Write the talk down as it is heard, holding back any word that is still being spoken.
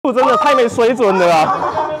吐真的太没水准了啊，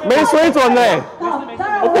没水准呢，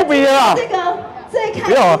我不比了啊。这个最开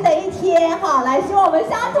心的一天哈，来希望我们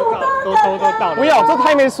虾土豆的不要，这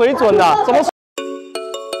太没水准了，怎么？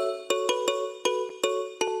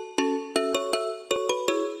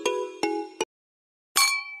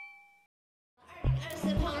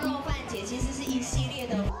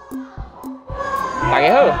 大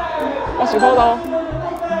家好，我是报道。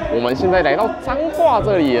我们现在来到彰化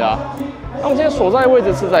这里了。那我们现在所在的位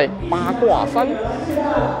置是在八卦山。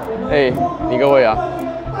你各位啊，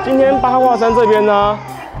今天八卦山这边呢，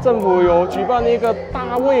政府有举办一个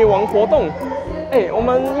大胃王活动。我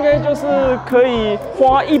们应该就是可以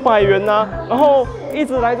花100元呐，然后一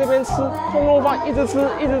直来这边吃控肉饭，一直吃，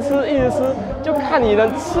就看你能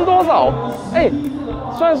吃多少。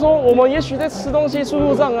虽然说我们也许在吃东西速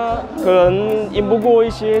度上啊，可能赢不过一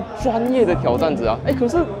些专业的挑战者啊，可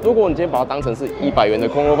是如果你今天把它当成是100元的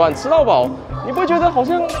控肉饭吃到饱，你不会觉得好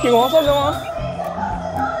像挺划算的吗？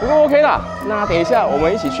不过 OK 啦，那等一下我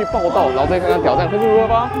们一起去报道，然后再看看挑战会是如何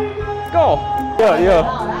吧。Go！ 你好。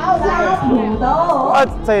啊，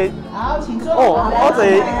这好，请坐。我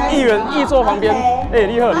这议员议座旁边。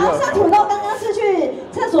你好。虾土豆刚刚是去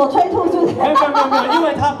厕所催吐，是不是？没有，因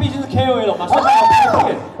为他毕竟是 KOL 嘛，所以他有拍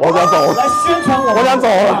片。我想走，来宣传我想走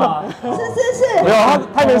了。是。没有，他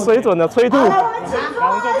太没水准了，催吐。来，我们请坐，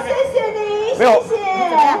谢谢你，谢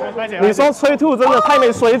谢。你说催吐真的太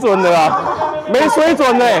没水准了啊，没水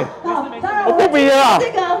准呢。我不比了啊。这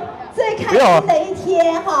个最开心的一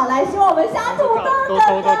天哈，来希望我们虾土豆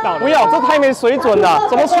的不要，这太没水准了，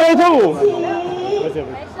怎么催吐？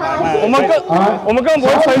我们根本不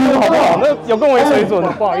会催吐，好不好？那有更没水准的，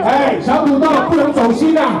不好意思。小土豆不能走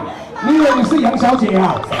心啊！你以为你是杨小姐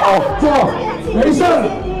啊？坐，没事，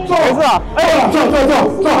坐，没事啊。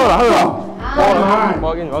坐好了。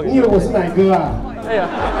我给你，你以为我是奶哥啊？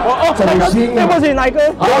走心，对不起，奶哥。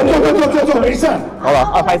好，坐，没事。好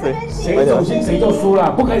了，拍谁？谁走心谁就输了，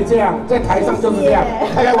不可以这样，在台上就是这样，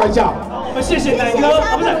开玩笑。我们谢谢奶哥，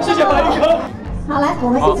不是谢谢白玉哥。好，来，我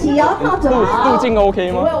们一起摇号走。路径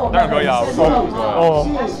OK 吗？当然可以啊，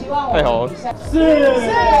太好了。4、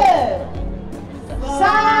3、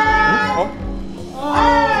2、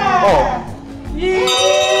1，计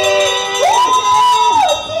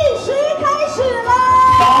时开始了。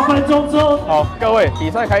 8分钟之后，好，各位，比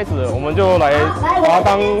赛开始了，我们就来把它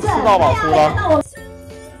当吃到饱吃吧。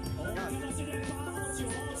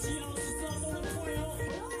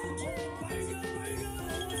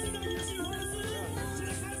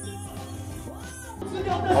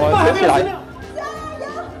我们吃起来！加油！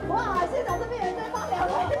哇，现场这边有人在发表，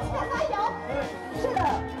加油！是的，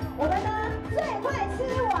我们呢最快吃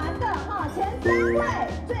完的哈前3位，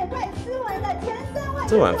最快吃完的前3位。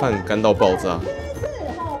这碗饭干到爆炸。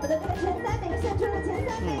我们的这个前3名胜出了前3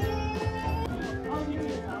名。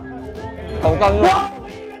好干啊！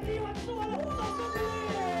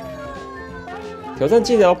挑战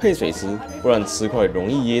记得要配水吃，不然吃快容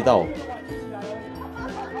易噎到。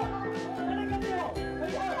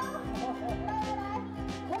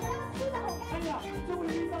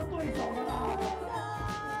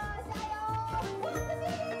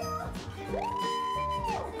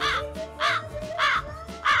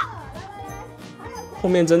 后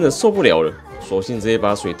面真的受不了了，索性直接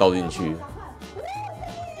把水倒进去。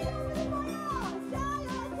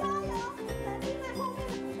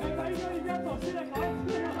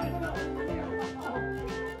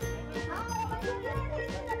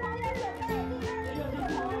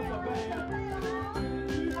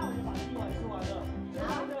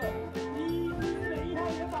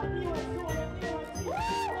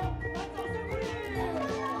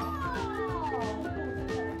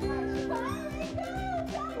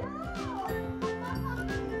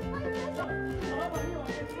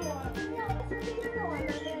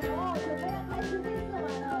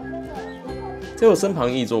在我身旁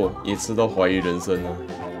一桌也吃到怀疑人生了。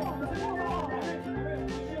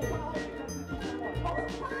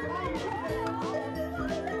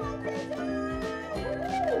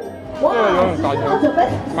这个有点干，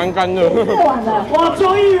蛮干的。哇，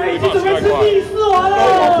庄议员已经准备吃第4碗了。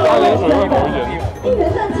加点水会好一点。议员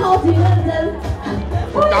真的超级认真，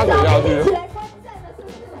加水下去。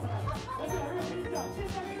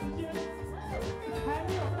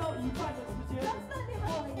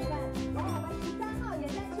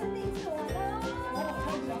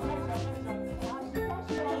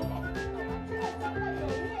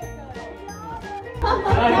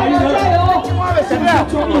 加油！今晚的谁呀？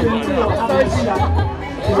中艺人这有在一起啊！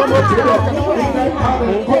我们觉得，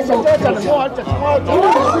我手在讲话，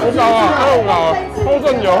很少啊，还有啊，丰盛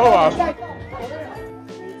酒后啊。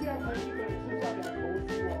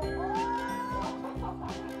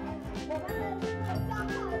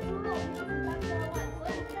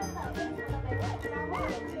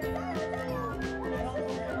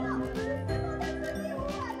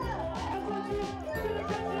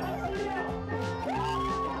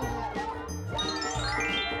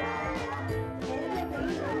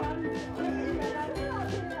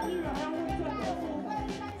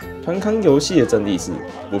团康游戏的真谛是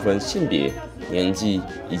不分性别、年纪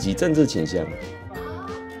以及政治倾向。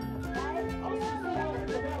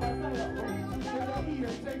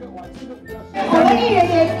我们艺人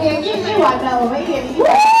也预计完了，我们艺人预完。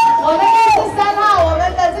我们23号，我们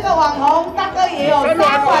的这个网红大哥也有3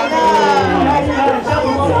碗了。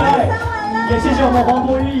也谢谢我们黄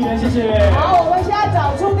博玉艺人，谢谢。好，我们现在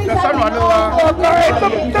找出第3碗了吗？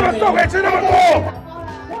这个豆可以吃那么多。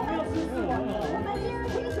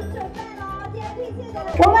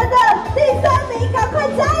我们的第3名，赶快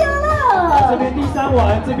加油了！这边第3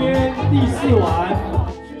碗，这边第4碗。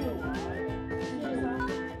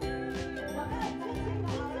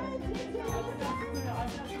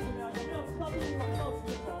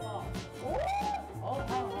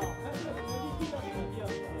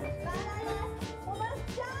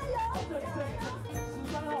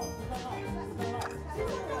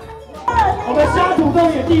我们虾土豆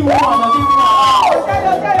也第5碗了，第5碗，加油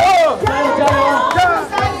加油加油加油！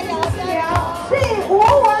第5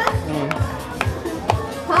碗。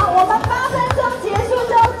好，我们8分钟结束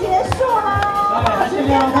就结束了，时间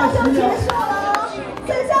到就结束了，剩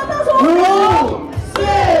下倒数5、4、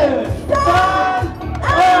3、2、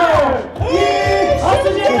1，好，时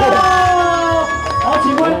间到了。好，请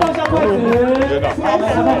问放下筷子，好，来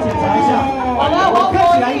慢慢检查一下。我们黄博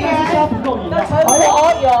艺人的成果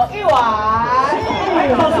有1碗。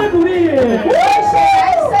掌声鼓励。显然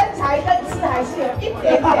身材跟吃还是有一点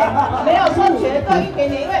点，没有说绝对一点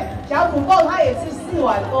点，因为小土豆它也是4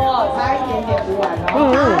碗多，差一点点5碗哦。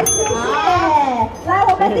好，谢谢。来，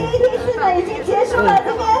我们第1梯次呢已经结束了，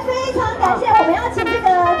这边非常感谢，我们要请这个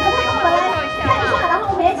可泰跟我们来看一下，然后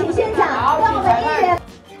我们也请现场让我们艺人。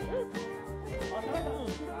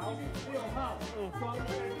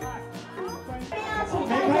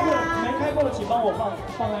没开过的请帮我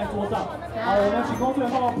放在桌上。好，我们请工作人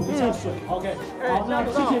员帮我补一下水。OK， 好，那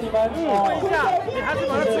谢谢你们。问一下，你还是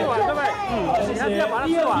把它吃完对不对？你还是要把它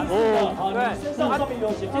吃完。好，对。上面有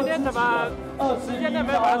请。今天怎么时间内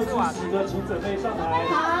没有把它吃完？请准备上台，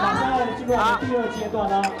马上要进入我们第2阶段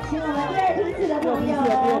啦。请我们第2梯次的朋友。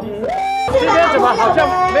今天怎么好像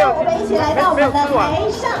没有？我们一起来到我们的台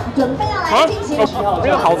上，准备要来进行。那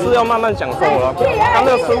个好吃要慢慢享受了，它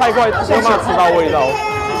那个吃太快，没有办法吃到味道。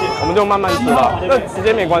我们就慢慢吃了，那时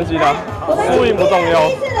间没关系的，输赢不重要。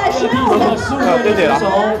谢谢啦，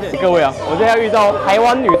各位啊，我现在遇到台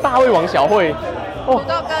湾女大胃王小慧。土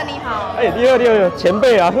豆哥你好。哎，第二前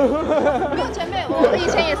辈啊。没有前辈，我以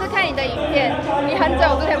前也是看你的影片，你很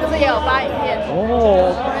久之前不是也有发影片？哦。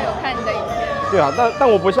我有看你的影片。对啊，但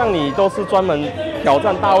我不像你都是专门挑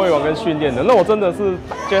战大胃王跟训练的，那我真的是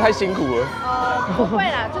觉得太辛苦了。不会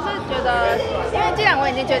啦，就是觉得，因为既然我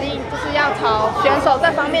已经决定就是要朝选手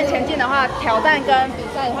这方面前进的话，挑战跟比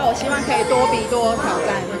赛的话，我希望可以多比多挑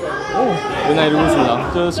战。哦，原来如此啊，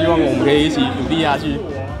就是希望我们可以一起努力下去。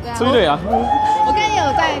对啊。我刚才也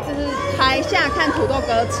有在就是台下看土豆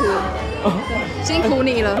哥吃，辛苦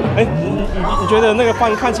你了。哎，你觉得那个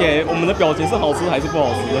饭看起来我们的表情是好吃还是不好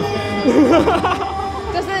吃的？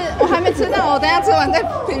就是我还没吃到，我等一下吃完再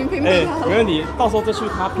评评。哎，没问题，到时候再去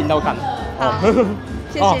他频道看。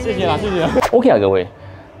好，谢谢啦。OK 啊，各位，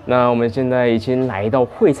那我们现在已经来到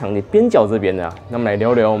会场的边角这边了，那么来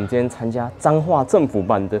聊聊我们今天参加彰化政府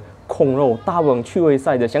办的控肉大胃王趣味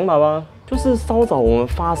赛的想法吧。就是稍早我们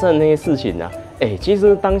发生的那些事情啊，其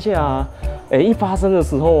实当下一发生的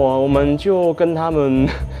时候啊，我们就跟他们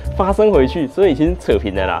发声回去，所以已经扯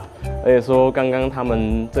平了啦。而且说刚刚他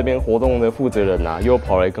们这边活动的负责人啊，又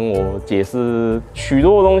跑来跟我解释许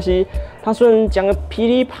多的东西。他虽然讲了噼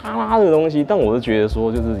里啪啦的东西，但我是觉得说，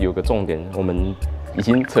就是有个重点，我们已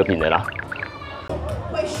经扯平了啦。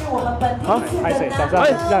会是我们本地拍谁？早上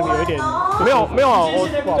让你有一点没有啊，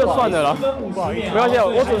我就算了啦，没关系，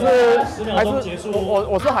我只是还是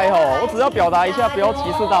我是还好，我只要表达一下，不要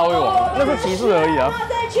歧视大胃王，那是歧视而已啊，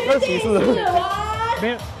那是歧视。没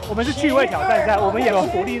有，我们是趣味挑战赛，我们也不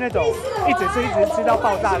鼓励那种一直吃到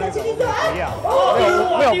爆炸那种，不要。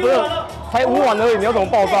没有，不是，才5碗而已，你要怎么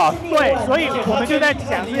爆炸？对，所以我们就在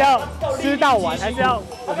想是要吃到完，还是要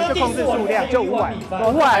我们就控制数量，就5碗。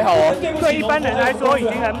5碗还好哦。对一般人来说已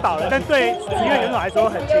经很饱了，但对职业选手来说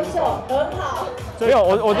很轻松。没有，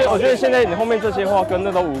我觉得现在你后面这些话跟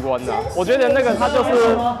那都无关的。我觉得那个他就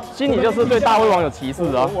是心里就是对大胃王有歧视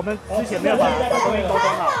啊。我们之前没有把东西沟通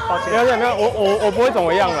好，抱歉。没有，我不会怎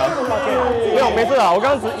么样了。抱歉。没有，没事啊。我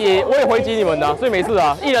刚刚我也回击你们的，所以没事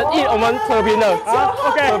啊。我们扯平了。好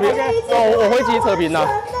 ，OK， 扯平。我回击扯平了。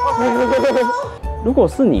如果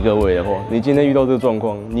是你各位的话，你今天遇到这个状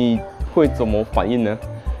况，你会怎么反应呢？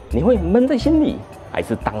你会闷在心里，还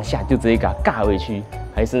是当下就直接给他尬回去？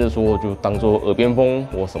还甚至说就当做耳边风，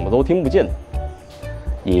我什么都听不见。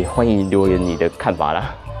也欢迎留言你的看法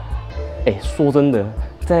啦。说真的，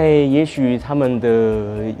在也许他们的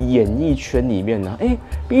演艺圈里面呢，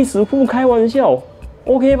彼此互开玩笑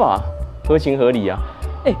 ，OK 吧，合情合理啊。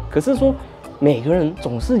可是说每个人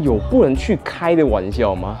总是有不能去开的玩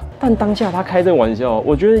笑嘛。但当下他开这个玩笑，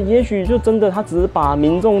我觉得也许就真的他只是把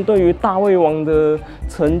民众对于大胃王的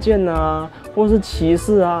成见啊，或是歧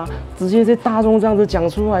视啊，直接在大众这样子讲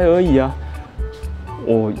出来而已啊。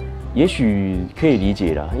我也许可以理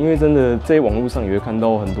解啦，因为真的在网络上也会看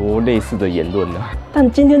到很多类似的言论啊。但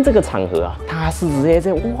今天这个场合啊，他是直接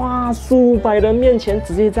在数百人面前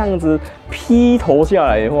直接这样子劈头下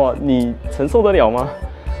来的话，你承受得了吗？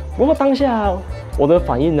不过当下我的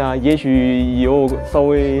反应呢，也许有稍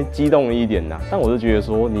微激动了一点呐，但我是觉得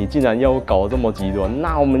说，你既然要搞这么极端，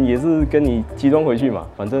那我们也是跟你极端回去嘛。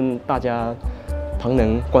反正大家旁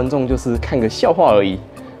人观众就是看个笑话而已。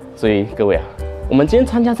所以各位啊，我们今天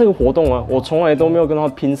参加这个活动啊，我从来都没有跟他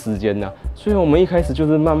拼时间呐。所以我们一开始就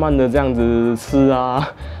是慢慢的这样子吃啊，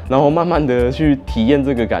然后慢慢的去体验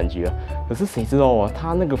这个感觉啊。可是谁知道啊，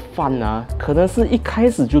他那个饭啊，可能是一开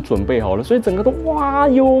始就准备好了，所以整个都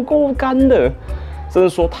有够干的。甚至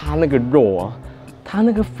说他那个肉啊，他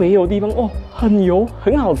那个肥油地方很油，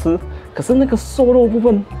很好吃。可是那个瘦肉部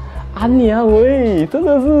分，娘喂，真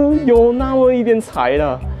的是有那么一点柴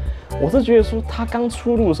啦。我是觉得说他刚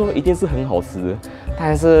出炉的时候一定是很好吃的，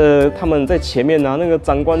但是他们在前面啊，那个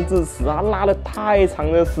长官致辞啊，拉了太长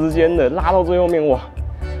的时间了，拉到最后面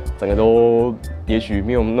整个都也许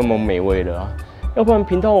没有那么美味了啊。要不然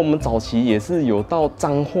频道我们早期也是有到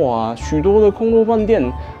彰化啊，许多的控肉饭店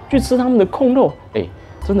去吃他们的控肉，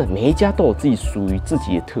真的每一家都有自己属于自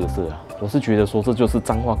己的特色啊。我是觉得说这就是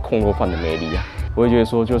彰化控肉饭的魅力啊。我会觉得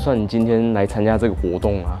说，就算你今天来参加这个活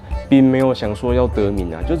动啊，并没有想说要得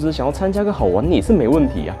名啊，就只是想要参加个好玩，也是没问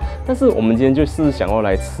题啊。但是我们今天就是想要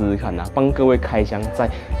来吃看啊，帮各位开箱在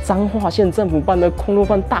彰化县政府办的控肉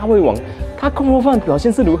饭大胃王，他控肉饭表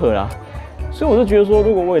现是如何啦？所以我就觉得说，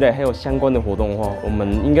如果未来还有相关的活动的话，我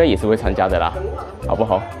们应该也是会参加的啦，好不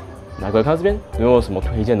好？那各位看到这边，有没有什么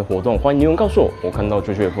推荐的活动？欢迎留言告诉我，我看到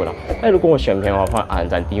就去回了。如果我喜欢影片的话，欢迎按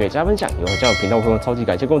赞、订阅、加分享，以后这样的频道会超级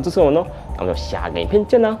感谢各位支持我哦。那我们就下个影片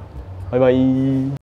见啦，拜拜。